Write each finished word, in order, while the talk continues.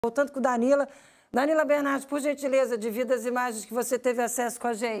Voltando com o Danila. Danila Bernardes, por gentileza, divida as imagens que você teve acesso com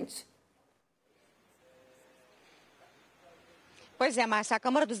a gente. Pois é, Márcia, a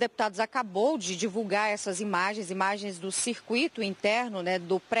Câmara dos Deputados acabou de divulgar essas imagens do circuito interno, né,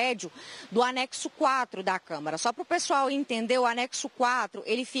 do prédio, do anexo 4 da Câmara. Só para o pessoal entender, o anexo 4,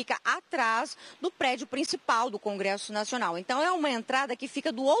 ele fica atrás do prédio principal do Congresso Nacional. Então, é uma entrada que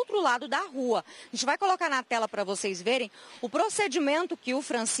fica do outro lado da rua. A gente vai colocar na tela para vocês verem o procedimento que o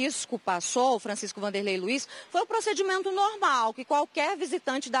Francisco passou, o Francisco Vanderlei Luiz, foi o procedimento normal que qualquer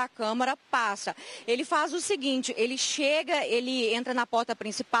visitante da Câmara passa. Ele faz o seguinte, ele chega, ele entra na porta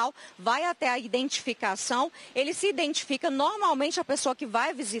principal, vai até a identificação, ele se identifica. Normalmente a pessoa que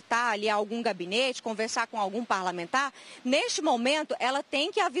vai visitar ali algum gabinete, conversar com algum parlamentar, neste momento ela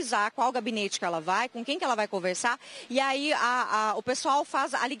tem que avisar qual gabinete que ela vai, com quem que ela vai conversar, e aí o pessoal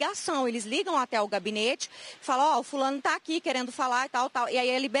faz a ligação, eles ligam até o gabinete, falam, o fulano está aqui querendo falar e tal, e aí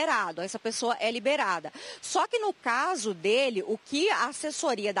é liberado, essa pessoa é liberada. Só que no caso dele, o que a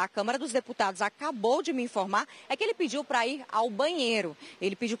assessoria da Câmara dos Deputados acabou de me informar é que ele pediu para ir ao banheiro.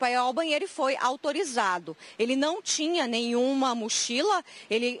 Ele pediu para ir ao banheiro e foi autorizado. Ele não tinha nenhuma mochila,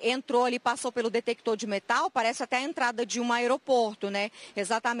 ele entrou ali, passou pelo detector de metal, parece até a entrada de um aeroporto, né?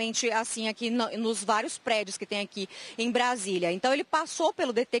 Exatamente assim aqui nos vários prédios que tem aqui em Brasília. Então ele passou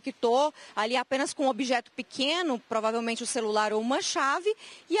pelo detector ali apenas com um objeto pequeno, provavelmente o celular ou uma chave,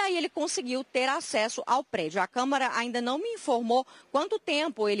 e aí ele conseguiu ter acesso ao prédio. A Câmara ainda não me informou quanto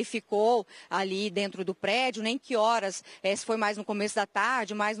tempo ele ficou ali dentro do prédio, nem que horas, se foi mais no começo da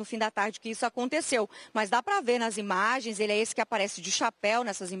tarde, mais no fim da tarde que isso aconteceu. Mas dá para ver nas imagens, ele é esse que aparece de chapéu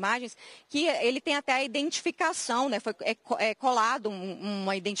nessas imagens, que ele tem até a identificação, né? Foi colado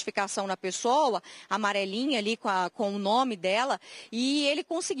uma identificação na pessoa, amarelinha ali com o nome dela, e ele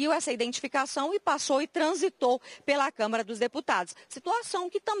conseguiu essa identificação e passou e transitou pela Câmara dos Deputados. Situação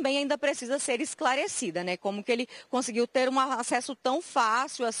que também ainda precisa ser esclarecida, né? Como que ele conseguiu ter um acesso tão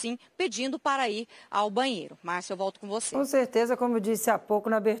fácil assim, pedindo para ir ao banheiro. Márcia, eu volto com você. Com certeza, como eu disse há pouco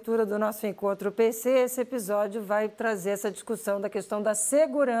na abertura do nosso encontro PC, esse episódio vai trazer essa discussão da questão da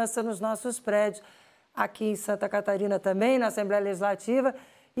segurança nos nossos prédios, aqui em Santa Catarina também, na Assembleia Legislativa,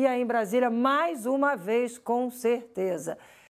 e aí em Brasília, mais uma vez, com certeza.